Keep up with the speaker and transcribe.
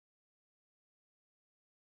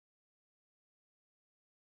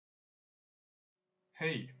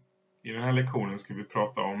Hej! I den här lektionen ska vi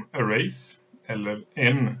prata om arrays eller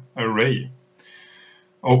en array.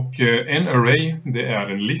 Och en array, det är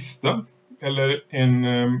en lista eller en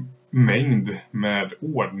mängd med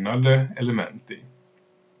ordnade element i.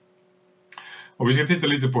 Och vi ska titta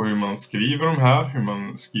lite på hur man skriver de här, hur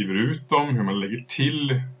man skriver ut dem, hur man lägger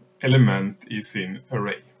till element i sin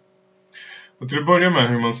array. Och till att börja med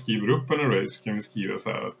hur man skriver upp en array så kan vi skriva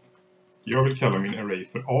så här att jag vill kalla min array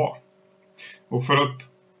för A. Och för att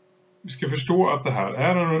vi ska förstå att det här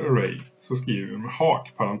är en array så skriver vi med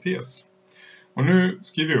hakparentes. Och nu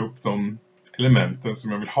skriver jag upp de elementen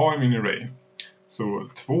som jag vill ha i min array. Så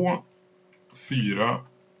 2, 4,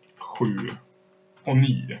 7 och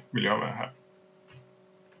 9 vill jag ha med här.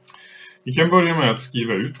 Vi kan börja med att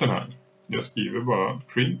skriva ut den här. Jag skriver bara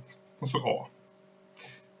print och så A.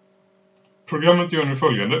 Programmet gör nu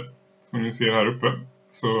följande. Som ni ser här uppe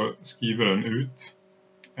så skriver den ut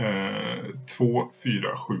 2,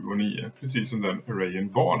 4, 7 och 9. Precis som den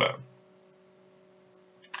arrayen var där.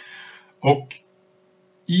 Och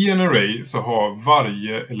i en array så har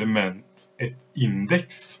varje element ett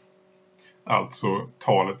index. Alltså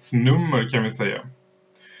talets nummer kan vi säga.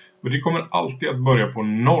 Och det kommer alltid att börja på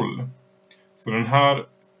 0. Så den här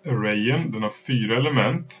arrayen, den har 4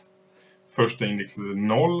 element. Första indexet är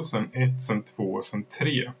 0, sen 1, sen 2 och sen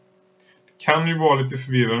 3. Det kan ju vara lite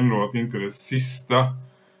förvirrande då att inte det sista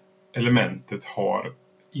elementet har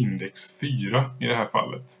index 4 i det här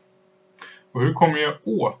fallet. Och hur kommer jag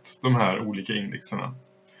åt de här olika indexerna?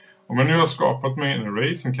 Om jag nu har skapat mig en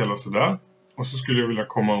array som kallas sådär. Och så skulle jag vilja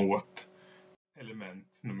komma åt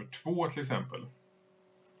element nummer 2 till exempel.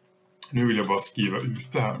 Nu vill jag bara skriva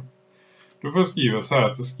ut det här. Då får jag skriva så här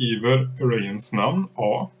att jag skriver arrayens namn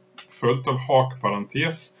A. Följt av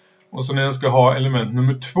hakparentes. Och så när jag ska ha element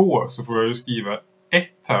nummer 2 så får jag ju skriva 1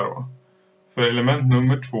 här då. För element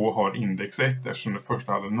nummer 2 har index 1 eftersom det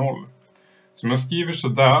första hade 0. Så om jag skriver så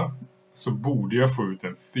där så borde jag få ut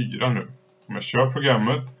en 4 nu. Om jag kör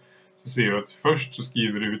programmet så ser jag att först så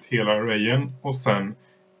skriver det ut hela arrayen och sen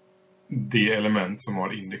det element som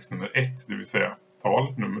har index nummer 1, det vill säga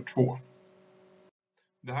tal nummer 2.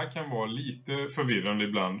 Det här kan vara lite förvirrande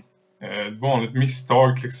ibland. Ett vanligt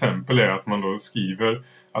misstag till exempel är att man då skriver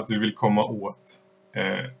att vi vill komma åt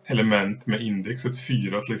element med indexet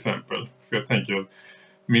 4 till exempel. För jag tänker att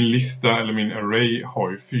min lista eller min array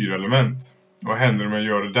har ju 4 element. Vad händer om jag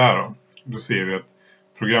gör det där då? Då ser vi att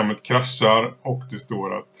programmet kraschar och det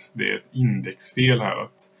står att det är ett indexfel här.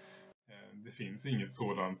 Att det finns inget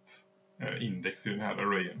sådant index i den här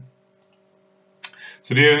arrayen.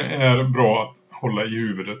 Så det är bra att hålla i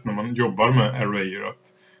huvudet när man jobbar med arrayer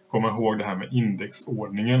att komma ihåg det här med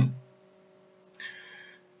indexordningen.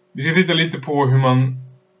 Vi ska titta lite på hur man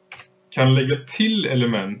kan lägga till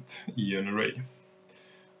element i en array.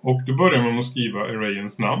 Och då börjar man med att skriva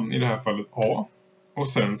arrayens namn, i det här fallet A. Och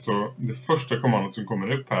sen så det första kommandot som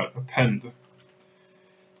kommer upp här, append.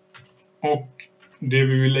 Och det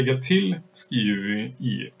vi vill lägga till skriver vi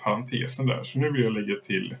i parentesen där. Så nu vill jag lägga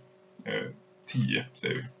till 10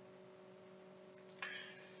 säger vi.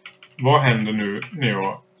 Vad händer nu när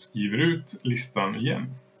jag skriver ut listan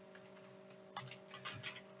igen?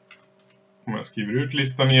 Om jag skriver ut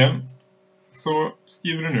listan igen så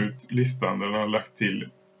skriver den ut listan där den har lagt till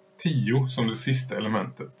 10 som det sista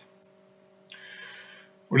elementet.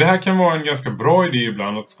 Och det här kan vara en ganska bra idé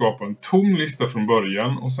ibland att skapa en tom lista från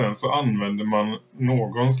början och sen så använder man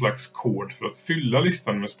någon slags kod för att fylla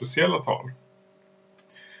listan med speciella tal.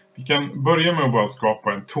 Vi kan börja med att bara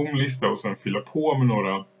skapa en tom lista och sen fylla på med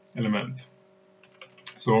några element.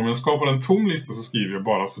 Så om jag skapar en tom lista så skriver jag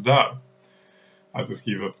bara sådär. Att jag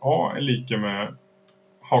skriver att A är lika med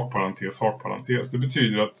hakparentes, hakparentes. Det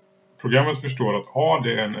betyder att programmet förstår att A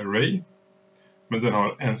det är en array. Men den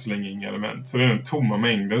har än så länge inga element. Så det är den tomma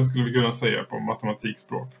mängden skulle vi kunna säga på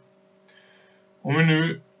matematikspråk. Om vi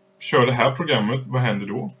nu kör det här programmet, vad händer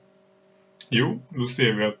då? Jo, då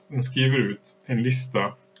ser vi att den skriver ut en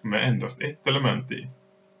lista med endast ett element i.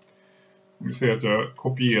 Vi ser att jag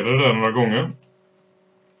kopierar det några gånger.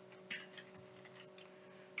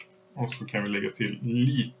 Och så kan vi lägga till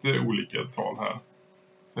lite olika tal här.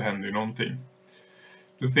 Så händer ju någonting.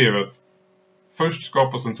 Då ser vi att först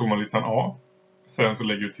skapas den tomma listan A. Sen så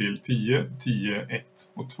lägger vi till 10, 10, 1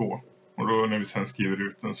 och 2. Och då när vi sen skriver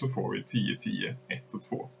ut den så får vi 10, 10, 1 och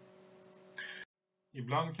 2.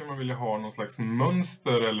 Ibland kan man vilja ha någon slags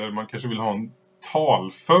mönster eller man kanske vill ha en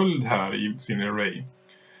talföljd här i sin array.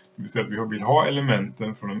 Det vill säga att vi vill ha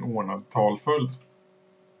elementen från en ordnad talföljd.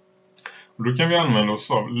 Och då kan vi använda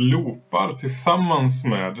oss av loopar tillsammans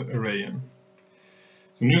med arrayen.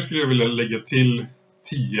 Så nu skulle jag vilja lägga till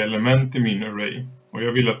 10 element i min array. Och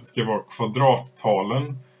jag vill att det ska vara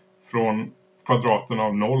kvadrattalen från kvadraten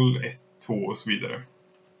av 0, 1, 2 och så vidare.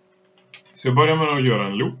 Så jag börjar med att göra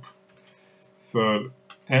en loop för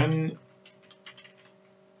n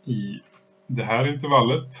i det här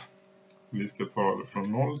intervallet. Vi ska ta det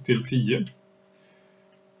från 0 till 10.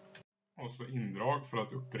 Och så indrag för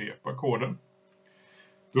att upprepa koden.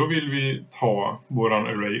 Då vill vi ta våran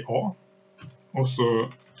array A. Och så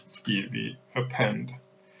skriver vi append.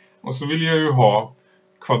 Och så vill jag ju ha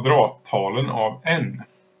kvadrattalen av n.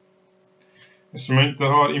 Eftersom jag inte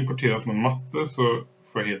har importerat någon matte så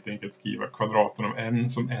får jag helt enkelt skriva kvadraten av n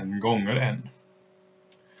som n gånger n.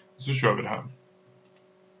 Och så kör vi det här.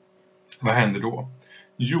 Vad händer då?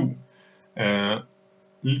 Jo,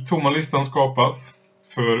 tomma listan skapas.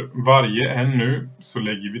 För varje n nu så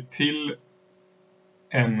lägger vi till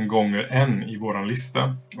n gånger n i våran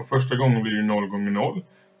lista. Och första gången blir det 0 gånger 0.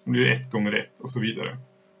 Så blir det 1 gånger 1 och så vidare.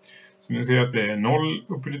 Så ni ser att det är 0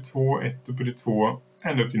 uppe till 2, 1 uppe till 2,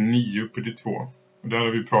 ända upp till 9 uppe till 2. Och där har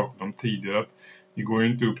vi pratat om tidigare att vi går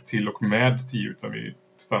ju inte upp till och med 10 utan vi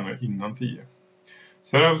stannar innan 10.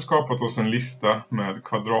 Så här har vi skapat oss en lista med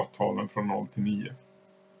kvadrattalen från 0 till 9.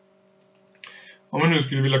 Om vi nu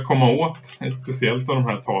skulle vilja komma åt ett speciellt av de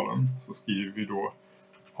här talen så skriver vi då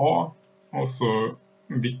A och så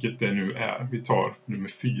vilket det nu är. Vi tar nummer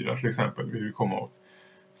 4 till exempel, vi vill komma åt.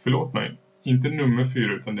 Förlåt mig, inte nummer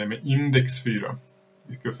 4 utan det är med index 4.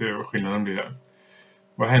 Vi ska se vad skillnaden blir här.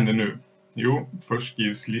 Vad händer nu? Jo, först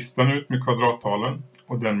skrivs listan ut med kvadrattalen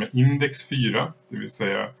och den med index 4, det vill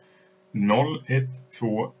säga 0, 1,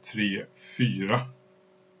 2, 3, 4.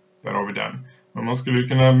 Där har vi den. Men man skulle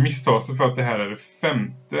kunna missta sig för att det här är det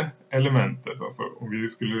femte elementet. Alltså om vi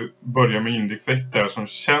skulle börja med index 1 där som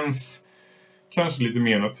känns kanske lite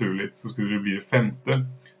mer naturligt så skulle det bli det femte.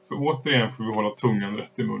 Så återigen får vi hålla tungan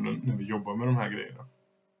rätt i munnen när vi jobbar med de här grejerna.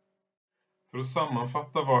 För att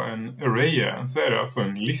sammanfatta vad en array är så är det alltså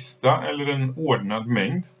en lista eller en ordnad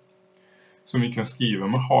mängd som vi kan skriva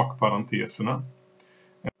med hakparenteserna.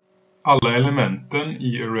 Alla elementen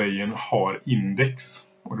i arrayen har index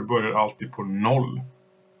och det börjar alltid på 0.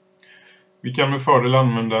 Vi kan med fördel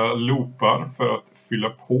använda loopar för att fylla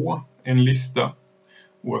på en lista.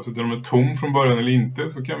 Oavsett om den är tom från början eller inte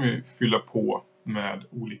så kan vi fylla på med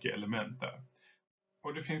olika element där.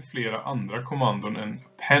 Och det finns flera andra kommandon än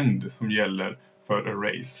append som gäller för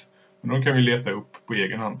arrays. Men de kan vi leta upp på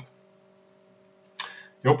egen hand.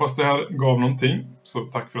 Jag hoppas det här gav någonting, så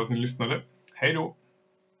tack för att ni lyssnade. Hej då!